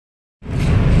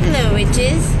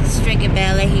witches,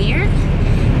 Strigabella here.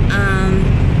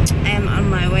 I am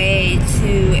on my way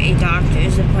to a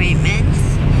doctor's appointment.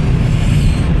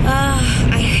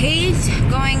 I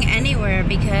hate going anywhere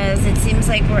because it seems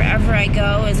like wherever I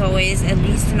go is always at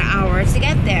least an hour to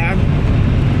get there.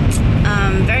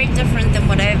 Very different than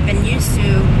what I've been used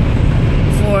to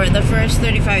for the first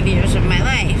 35 years of my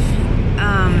life.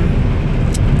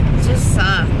 It just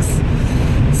sucks.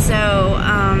 So,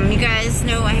 you guys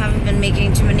know I haven't been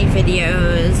making too many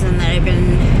videos and that I've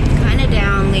been kind of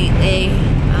down lately.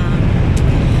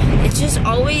 It's just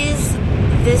always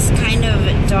this kind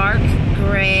of dark,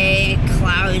 gray,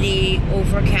 cloudy,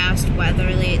 overcast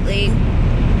weather lately.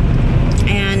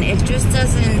 And it just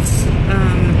doesn't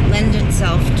lend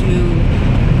itself to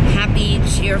happy,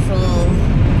 cheerful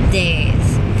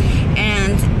days.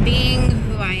 And being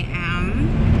who I am,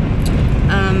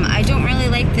 I don't really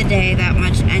like the day that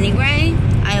much anyway.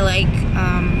 I like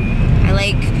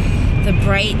the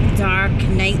bright, dark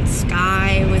night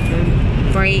sky with the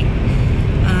bright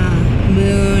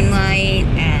moonlight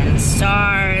and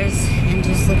stars, and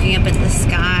just looking up at the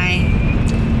sky.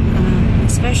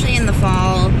 Especially in the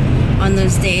fall, on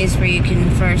those days where you can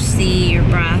first see your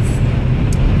breath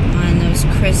on those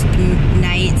crisp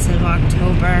nights of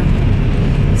October.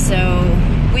 So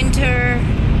winter,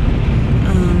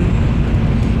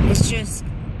 it just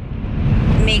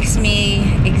makes me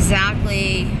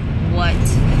exactly what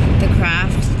the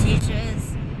craft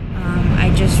teaches. I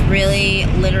just really,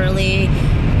 literally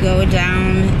go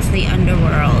down to the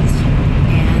underworld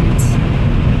and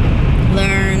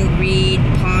learn, read,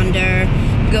 ponder,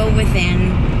 go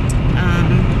within,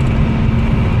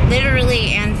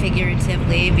 literally and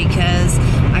figuratively, because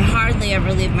I hardly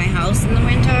ever leave my house in the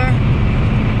winter,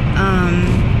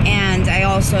 and I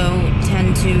also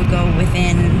tend to go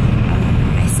within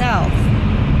myself.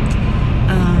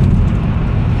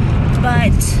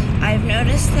 But I've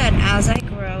noticed that as I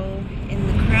grow in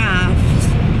the craft,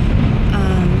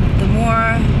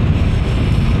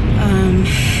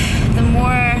 the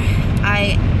more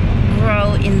I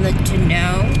grow in the to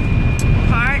know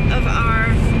part of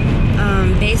our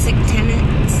basic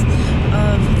tenets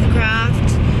of the craft,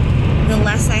 the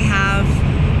less I have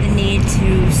the need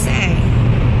to say.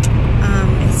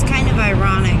 It's kind of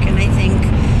ironic, and I think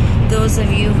those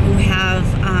of you who have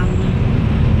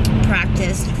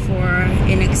practiced for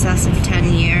in excess of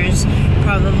 10 years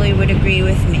probably would agree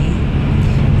with me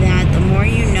that the more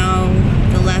you know,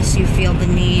 the less you feel the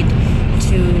need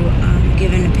to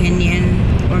give an opinion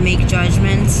or make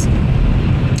judgments.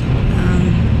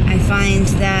 I find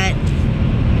that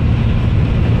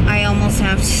I almost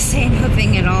have to say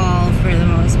nothing at all for the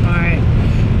most part,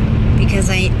 because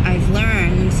I've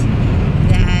learned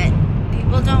that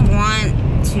people don't want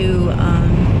to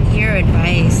hear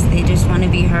advice. They just want to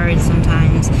be heard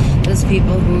sometimes. Those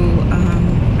people who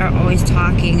are always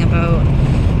talking about,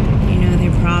 you know,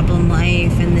 their problem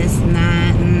life and this and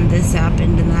that, and this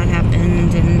happened and that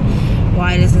happened, and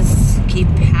why does this keep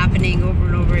happening over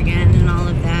and over again, and all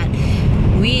of that.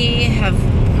 We have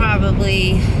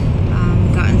probably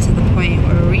gotten to the point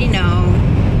where we know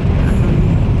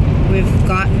we've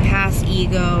gotten past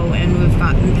ego, and we've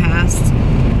gotten past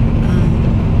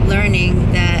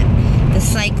learning that the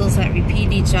cycles that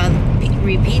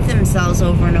repeat themselves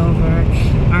over and over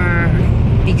are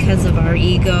because of our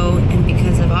ego and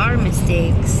because of our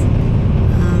mistakes.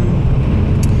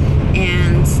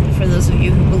 And for those of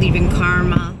you who believe in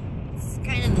karma, it's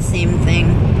kind of the same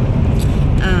thing.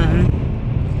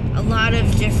 A lot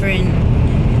of different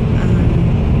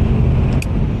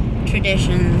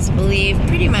traditions believe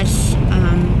pretty much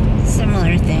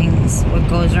similar things. What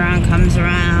goes around comes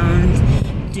around,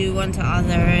 do unto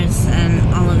others, and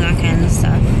all of that kind of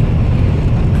stuff.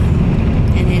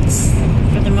 And it's,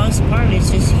 for the most part,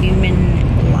 it's just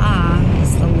human law.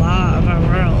 It's the law of our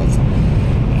world.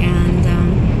 And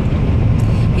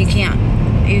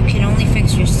you can only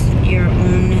fix your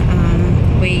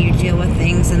own way you deal with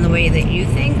things and the way that you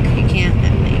think. You can't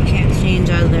change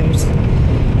others.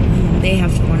 They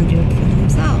have to want to do it for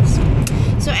themselves.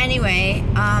 So anyway,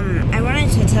 I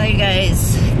wanted to tell you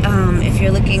guys, if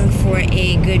you're looking for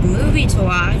a good movie to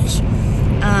watch,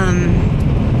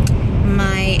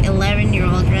 my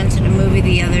 11-year-old rented a movie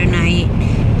the other night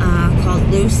called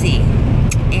Lucy,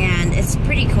 and it's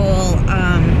pretty cool.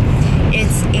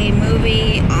 It's a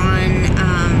movie on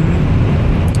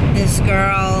this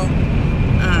girl.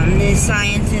 These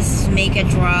scientists make a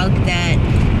drug that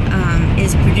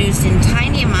is produced in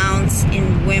tiny amounts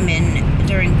in women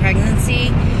during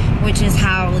pregnancy, which is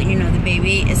how, you know, the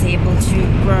baby is able to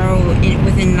grow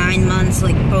within 9 months,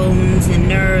 like bones and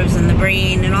nerves and the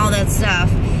brain and all that stuff,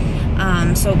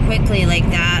 so quickly like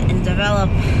that, and develop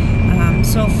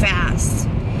so fast.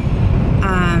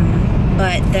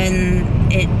 But then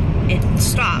it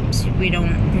stops. We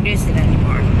don't produce it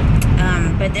anymore.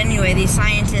 But anyway, these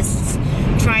scientists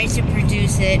try to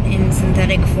produce it in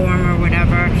synthetic form or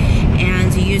whatever,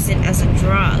 and to use it as a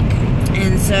drug.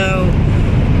 And so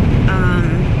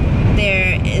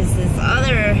there is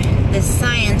this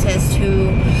scientist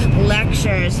who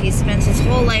lectures. He spends his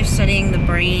whole life studying the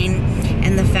brain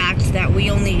and the fact that we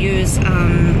only use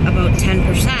about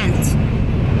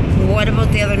 10%. What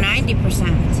about the other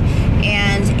 90%?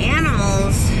 And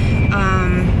animals,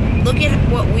 look at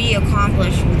what we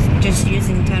accomplish with just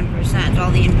using 10%.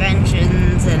 All the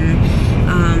inventions and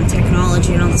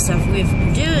technology and all the stuff we've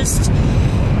produced,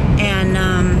 and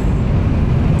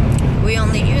we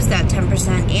only use that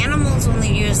 10%. Animals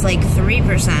only use like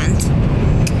 3%.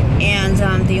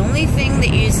 And the only thing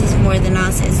that uses more than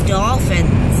us is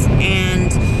dolphins.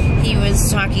 And he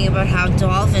was talking about how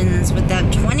dolphins, with that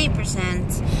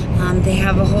 20%, they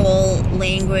have a whole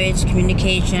language,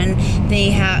 communication. They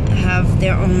have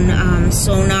their own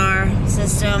sonar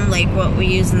system, like what we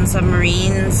use in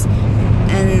submarines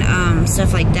and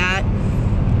stuff like that.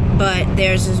 But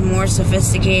theirs is more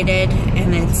sophisticated,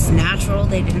 and it's natural.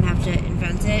 They didn't have to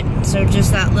invent it. So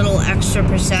just that little extra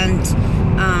percent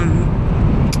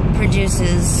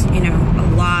produces, you know, a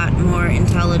lot more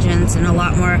intelligence and a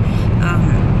lot more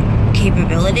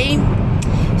capability.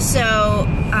 So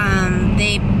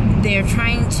they're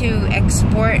trying to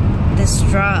export this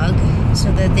drug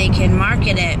so that they can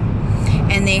market it,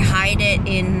 and they hide it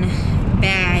in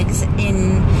bags,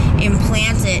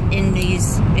 implant it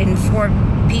in 4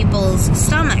 people's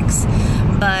stomachs.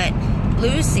 But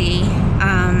Lucy,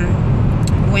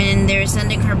 when they're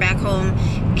sending her back home,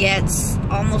 gets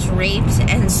almost raped,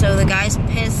 and so the guy's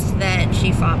pissed that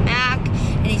she fought back,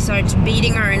 and he starts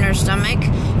beating her in her stomach.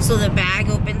 So the bag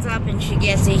opens up, and she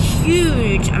gets a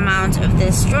huge amount of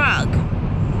this drug.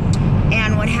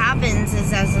 And what happens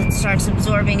is, as it starts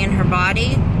absorbing in her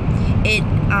body, it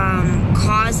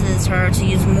causes her to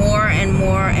use more and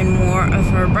more and more of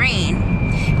her brain.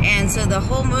 And so the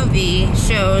whole movie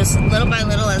shows, little by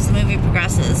little, as the movie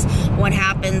progresses, what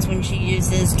happens when she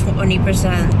uses 20%,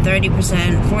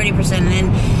 30%, 40%, and then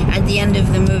at the end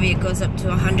of the movie it goes up to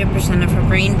 100% of her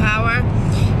brain power.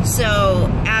 So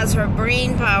as her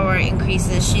brain power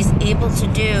increases, she's able to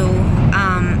do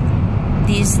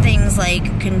these things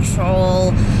like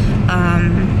control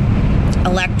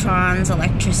electrons,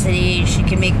 electricity. She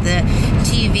can make the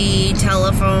TV,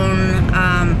 telephone,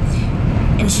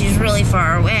 and she's really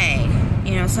far away.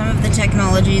 You know, some of the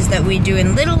technologies that we do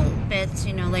in little bits,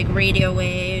 you know, like radio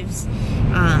waves,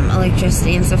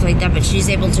 electricity and stuff like that, but she's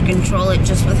able to control it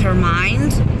just with her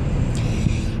mind.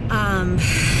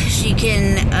 She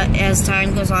can, as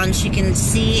time goes on, she can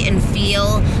see and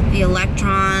feel the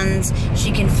electrons.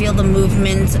 She can feel the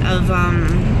movement of,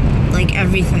 like,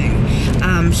 everything.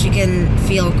 She can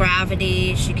feel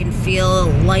gravity. She can feel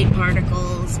light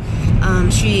particles. All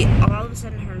of a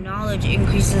sudden, her knowledge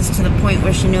increases to the point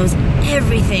where she knows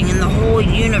everything in the whole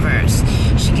universe.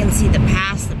 She can see the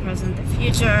past, the present, the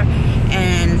future,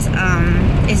 and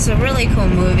it's a really cool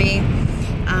movie.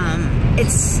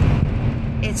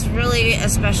 It's really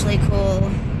especially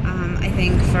cool, I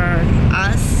think, for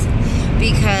us,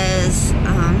 because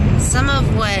some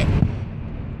of what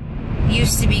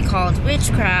used to be called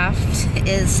witchcraft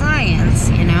is science,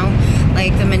 you know,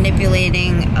 like the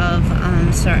manipulating of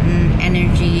certain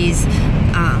energies,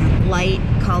 light,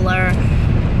 color.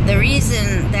 The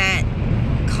reason that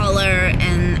color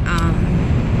and,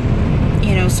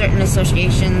 you know, certain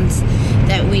associations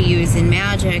that we use in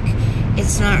magic,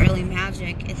 it's not really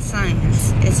magic, it's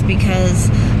science. It's because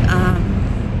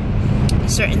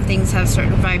certain things have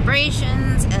certain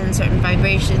vibrations, and certain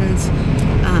vibrations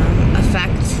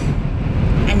affect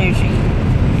energy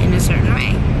in a certain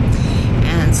way.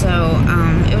 And so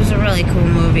it was a really cool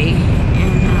movie,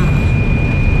 and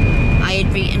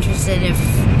I'd be interested if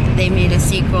they made a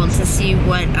sequel to see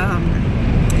what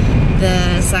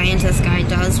the scientist guy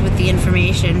does with the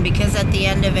information, because at the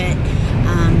end of it,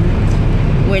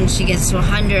 when she gets to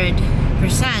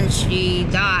 100%, she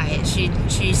dies. She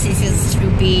ceases to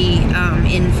be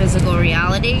in physical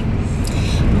reality.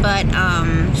 But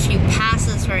she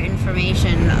passes her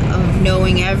information of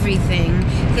knowing everything,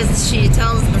 because she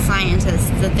tells the scientists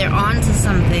that they're onto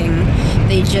something.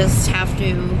 They just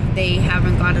they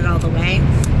haven't got it all the way.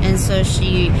 And so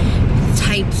she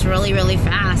types really, really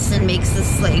fast and makes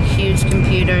this like huge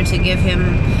computer to give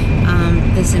him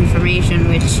this information,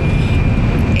 which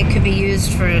it could be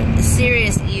used for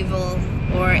serious evil,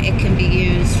 or it can be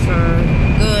used for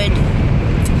good,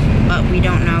 but we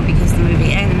don't know because the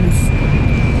movie ends.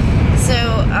 So,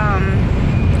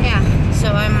 yeah.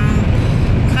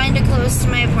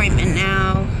 my appointment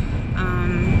now.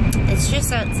 It's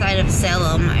just outside of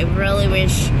Salem. I really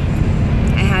wish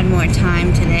I had more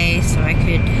time today so I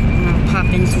could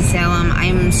pop into Salem.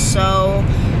 I'm so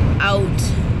out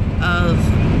of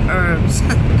herbs.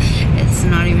 It's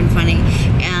not even funny.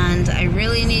 And I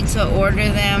really need to order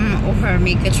them or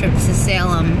make a trip to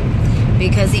Salem,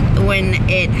 because when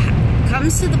it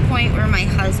comes to the point where my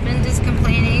husband is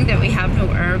complaining that we have no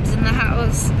herbs in the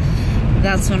house,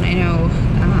 that's when I know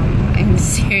I'm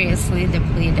seriously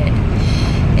depleted.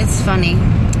 It's funny,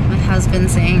 my husband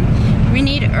saying, we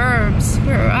need herbs,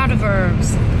 we're out of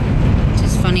herbs.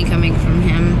 Just funny coming from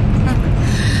him.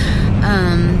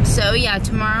 So yeah,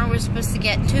 tomorrow we're supposed to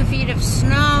get 2 feet of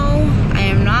snow. I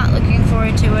am not looking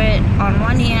forward to it on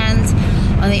one hand.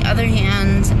 On the other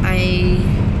hand, I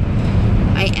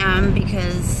am,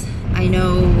 because I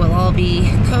know we'll all be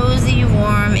cozy,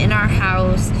 warm in our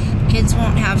house. Kids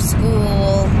won't have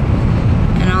school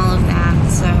and all of that,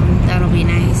 so that'll be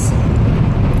nice.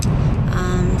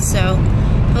 So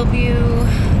hope you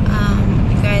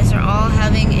guys are all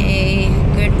having a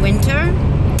good winter.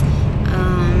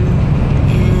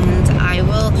 And I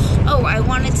will, I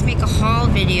wanted to make a haul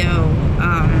video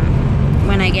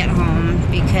when I get home,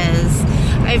 because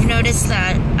I've noticed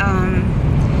that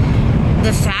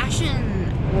the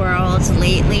fashion world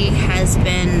lately has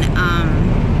been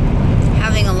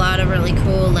having a lot of really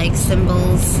cool like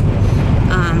symbols.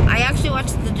 I actually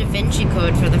watched the Da Vinci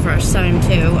Code for the first time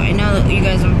too. I know that you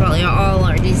guys have probably all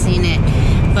already seen it,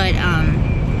 but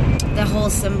the whole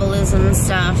symbolism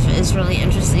stuff is really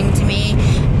interesting to me.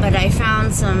 But I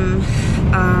found some,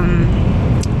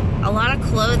 a lot of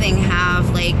clothing have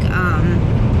like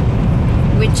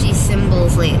witchy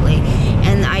symbols lately,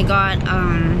 and I got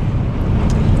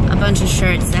a bunch of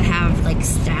shirts that have like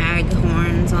stag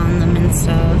horns on them and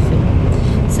stuff.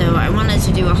 So I wanted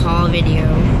to do a haul video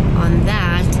on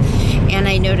that, and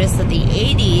I noticed that the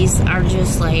 80s are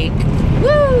just like,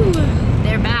 woo,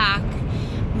 they're back.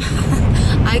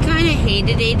 I kind of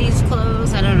hated 80s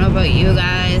clothes. I don't know about you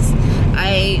guys.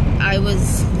 I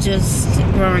was just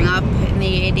growing up in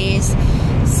the 80s,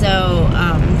 so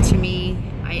to me,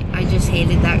 I just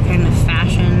hated that kind of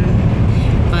fashion.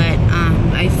 But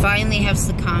I finally have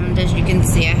succumbed. As you can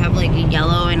see, I have like a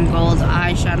yellow and gold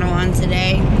eyeshadow on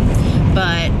today,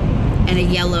 and a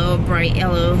yellow, bright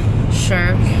yellow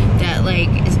shirt that like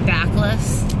is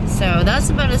backless. So that's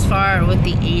about as far with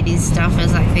the 80s stuff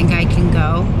as I think I can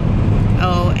go.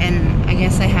 Oh, and I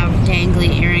guess I have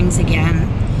dangly earrings again,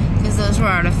 because those were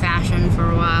out of fashion for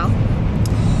a while.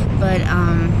 But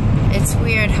it's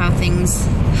weird how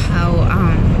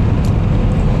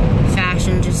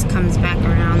fashion just comes back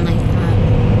around like that.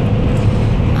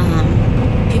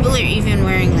 People are even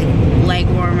wearing like leg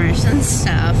warmers and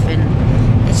stuff, and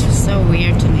it's just so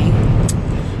weird to me.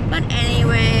 But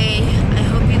anyway, I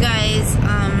hope you guys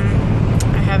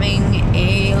are having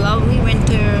a lovely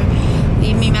winter.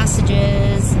 Leave me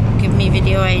messages, give me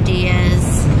video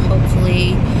ideas.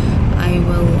 Hopefully I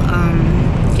will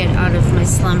get out of my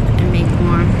slump and make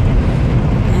more.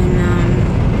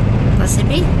 And blessed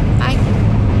be. Bye.